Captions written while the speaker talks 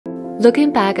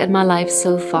Looking back at my life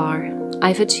so far,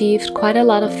 I've achieved quite a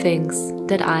lot of things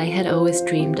that I had always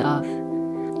dreamed of.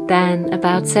 Then,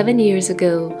 about 7 years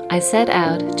ago, I set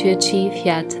out to achieve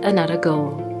yet another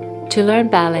goal: to learn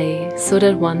ballet so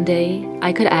that one day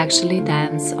I could actually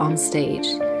dance on stage.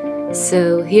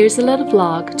 So here's a little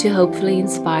vlog to hopefully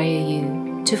inspire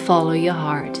you to follow your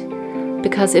heart,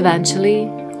 because eventually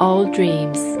all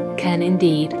dreams can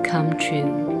indeed come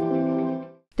true.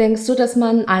 Denkst du, dass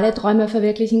man alle Träume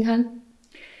verwirklichen kann?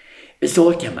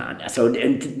 Sollte man, also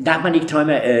darf man nicht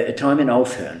träumen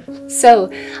aufhören. So,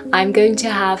 I'm going to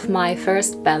have my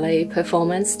first ballet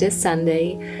performance this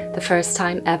Sunday, the first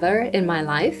time ever in my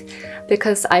life,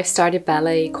 because I've started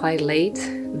ballet quite late,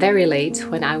 very late,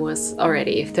 when I was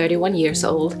already 31 years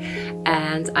old,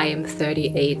 and I am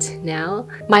 38 now.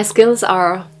 My skills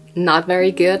are not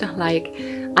very good, like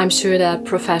I'm sure that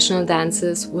professional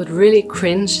dancers would really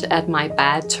cringe at my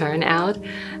bad turnout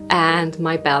and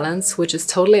my balance, which is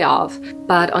totally off.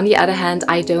 But on the other hand,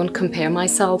 I don't compare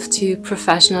myself to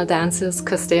professional dancers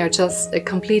because they are just a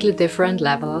completely different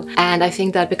level. And I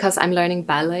think that because I'm learning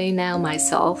ballet now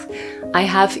myself, I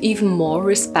have even more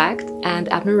respect and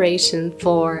admiration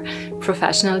for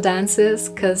professional dancers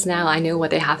because now I know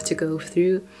what they have to go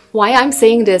through. Why I'm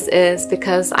saying this is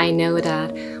because I know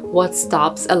that what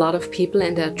stops a lot of people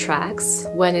in their tracks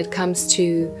when it comes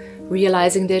to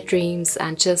realizing their dreams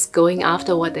and just going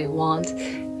after what they want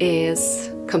is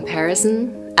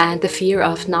comparison and the fear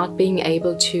of not being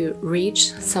able to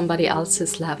reach somebody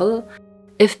else's level.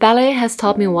 If ballet has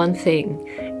taught me one thing,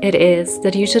 it is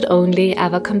that you should only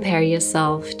ever compare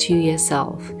yourself to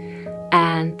yourself,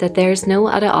 and that there is no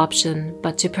other option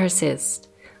but to persist,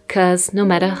 because no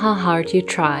matter how hard you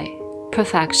try,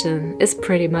 perfection is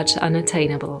pretty much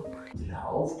unattainable.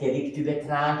 Drauf,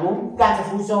 Gewichtübertragung, ganze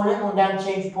Fußsohle und dann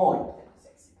Change Point.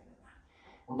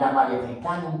 Und dann mal ihr fängt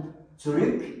an und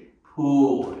zurück,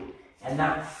 pull, and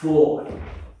nach vor,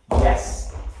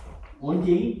 yes. Und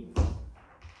die.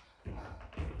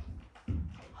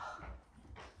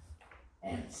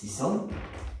 Und sie so.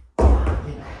 Ja,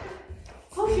 genau.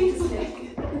 So viel zu weg.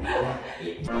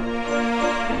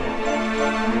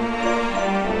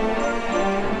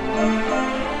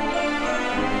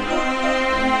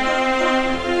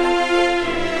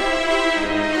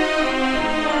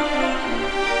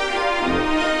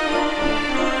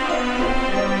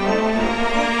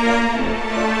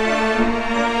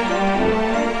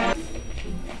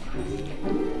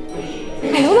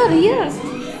 Hallo Maria!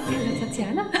 Hallo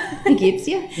Tatjana! Wie geht's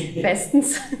dir?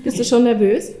 Bestens. Bist du schon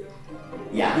nervös?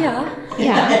 Ja. Yeah.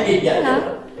 Ja.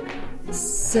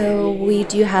 So we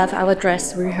do have our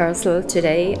dress rehearsal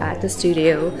today at the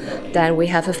studio. Then we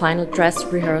have a final dress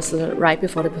rehearsal right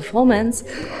before the performance.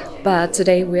 But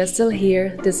today we are still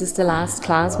here. This is the last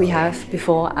class we have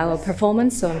before our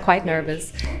performance, so I'm quite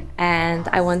nervous. And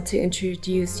I want to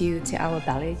introduce you to our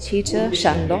ballet teacher,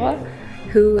 Sándor,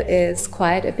 who is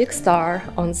quite a big star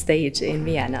on stage in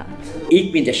Vienna.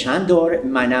 Ich bin der Sándor,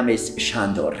 mein Name ist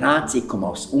Sándor Rácz, ich komme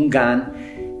aus Ungarn,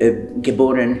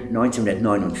 geboren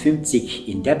 1959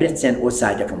 in Debrecen,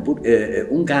 Ostseite von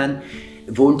Ungarn,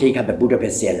 wohnte ich aber in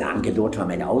Budapest sehr lange, dort war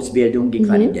meine Ausbildung, ich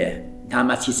war in der,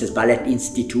 damals hieß es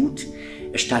Ballettinstitut,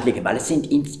 staatliche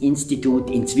Ballettinstitut,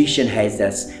 inzwischen heißt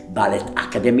das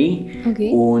Ballettakademie,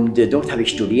 und dort habe ich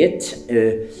studiert,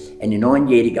 eine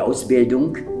 9-jährige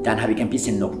Ausbildung, dann habe ich ein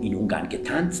bisschen noch in Ungarn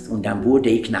getanzt und dann wurde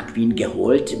ich nach Wien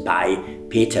geholt bei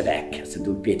Peter Weck, also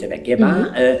durch Peter Weck, er war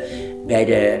bei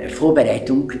der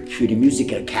Vorbereitung für die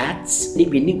Musical Cats. Ich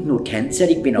bin nicht nur Tänzer,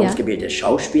 ich bin ausgebildeter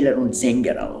Schauspieler und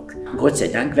Sänger auch. Gott sei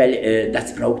Dank, weil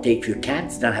das brauchte ich für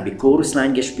Cats, dann habe ich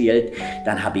Chorusline gespielt,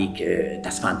 dann habe ich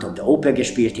das Phantom der Oper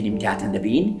gespielt in dem Theater in der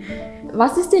Wien.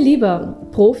 Was ist dir lieber,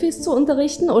 Profis zu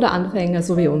unterrichten oder Anfänger,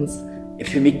 so wie uns?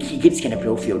 Für mich gibt es keine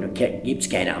Profi oder gibt es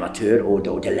keine Amateur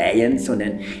oder Laien,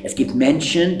 sondern es gibt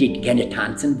Menschen, die gerne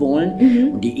tanzen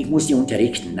wollen und ich muss die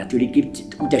unterrichten. Natürlich gibt es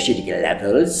unterschiedliche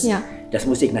Levels, das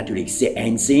muss ich natürlich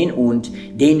einsehen und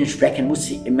dementsprechend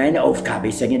muss meine Aufgabe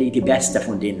ist eigentlich die Beste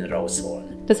von denen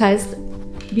rausholen. Das heißt,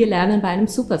 wir lernen bei einem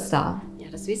Superstar. Ja,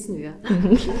 das wissen wir.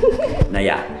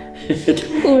 Naja,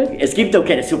 Cool. Es gibt auch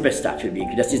keine Superstar für mich.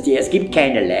 Es gibt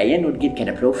keine Laien und gibt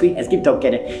keine Profi. Es gibt auch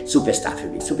keine Superstar für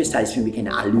mich. Superstar ist für mich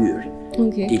eine Allure,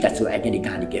 die dazu eigentlich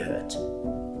gar nicht gehört.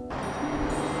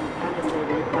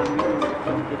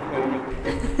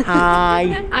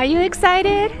 Hi. Are you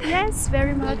excited? Yes,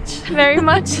 very much. Very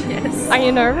much? Yes. Are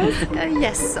you nervous?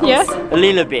 Yes. Also. Yes. A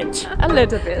little bit. A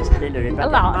little bit. A little bit. A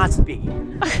But lot. it must be.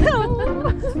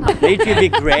 It will be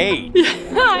great.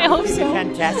 I hope so.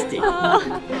 Fantastic.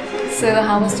 So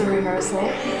how was the rehearsal?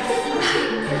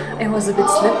 It was a bit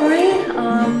slippery.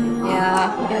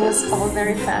 Yeah, it was all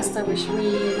very fast. I wish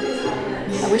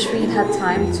we had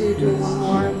time to do one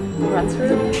more run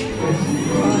through.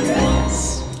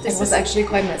 It was actually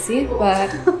quite messy, but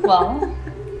well,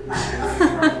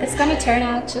 it's gonna turn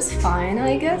out just fine,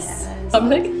 I guess. I'm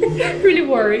like really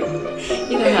worried.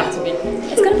 You don't have to be.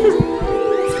 It's gonna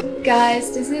be.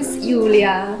 Guys, this is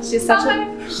Julia. She's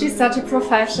such a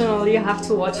professional. You have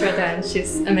to watch her dance.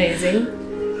 She's amazing.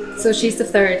 So she's the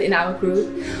third in our group.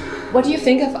 What do you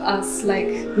think of us, like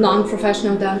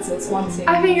non-professional dancers, wanting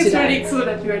I think it's to really dance? cool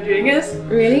that you are doing it.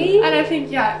 Really? And I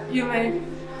think, yeah, you made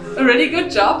a really good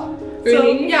job.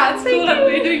 Really? So, yeah, it's cool that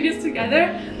we're doing this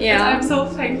together. Yeah. And I'm so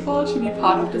thankful to be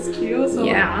part of this trio. So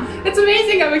Yeah. it's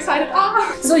amazing. I'm excited.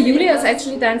 So Julia is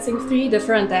actually dancing 3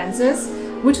 different dances.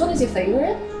 Which one is your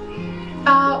favorite?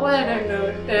 Well, I don't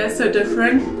know. They're so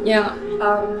different. Yeah.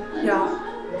 Yeah.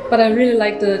 But I really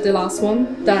like the last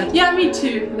one. That Yeah, me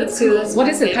too. That's cool. That's what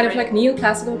my is it? Kind of favorite. like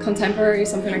neoclassical, contemporary,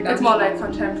 something like that? It's more like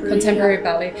contemporary. Contemporary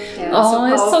ballet. Yeah, Oh,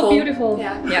 it's so powerful. beautiful.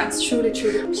 Yeah. It's truly,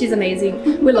 truly. She's amazing.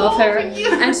 We love her. Thank you.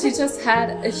 And she just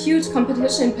had a huge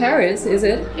competition in Paris, is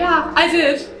it? Yeah, I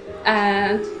did.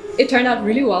 And it turned out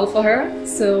really well for her.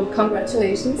 So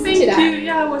congratulations Thank to that. you.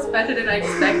 Yeah, it was better than I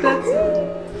expected.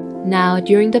 Now,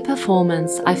 during the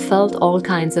performance, I felt all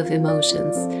kinds of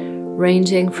emotions,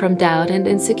 ranging from doubt and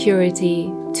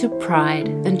insecurity to pride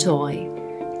and joy.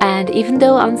 And even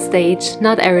though on stage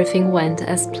not everything went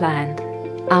as planned,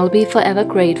 I'll be forever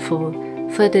grateful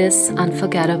for this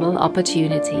unforgettable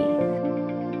opportunity.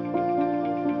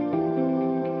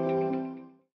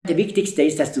 Das Wichtigste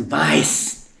ist, dass du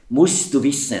musst du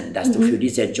wissen, dass du für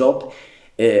diesen Job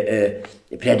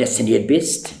prädestiniert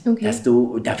bist, dass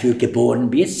du dafür geboren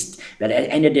bist, weil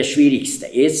einer der Schwierigsten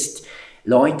ist,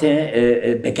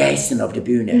 Leute begeistern auf der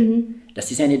Bühne.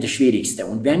 Das ist einer der Schwierigsten.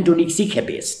 Und wenn du nicht sicher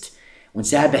bist und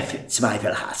selber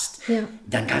Zweifel hast,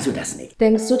 dann kannst du das nicht.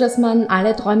 Denkst du, dass man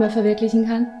alle Träume verwirklichen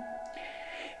kann?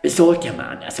 Sollte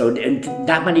man. Also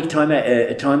darf man nicht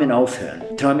träumen aufhören.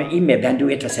 Träume immer, wenn du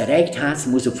etwas erreicht hast,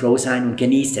 musst du froh sein und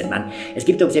genießen. Es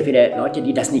gibt auch sehr viele Leute,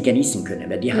 die das nicht genießen können,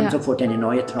 weil die haben sofort einen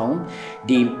neuen Traum,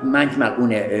 die manchmal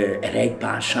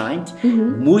unerreichbar scheint.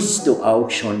 Musst du auch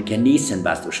schon genießen,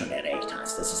 was du schon erreicht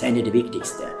hast. Das ist eine der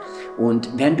wichtigsten. Und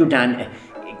wenn du dann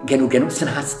genug genossen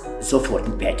hast, sofort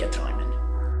weiter träumen.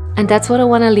 And that's what I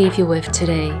want to leave you with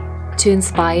today, to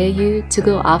inspire you to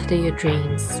go after your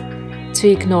dreams, to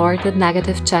ignore the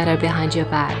negative chatter behind your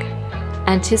back,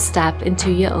 and to step into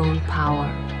your own power.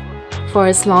 For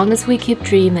as long as we keep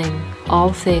dreaming,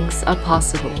 all things are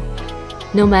possible,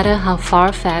 no matter how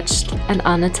far-fetched and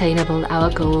unattainable our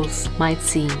goals might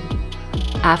seem.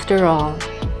 After all,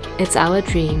 it's our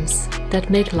dreams that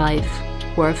make life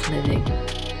worth living.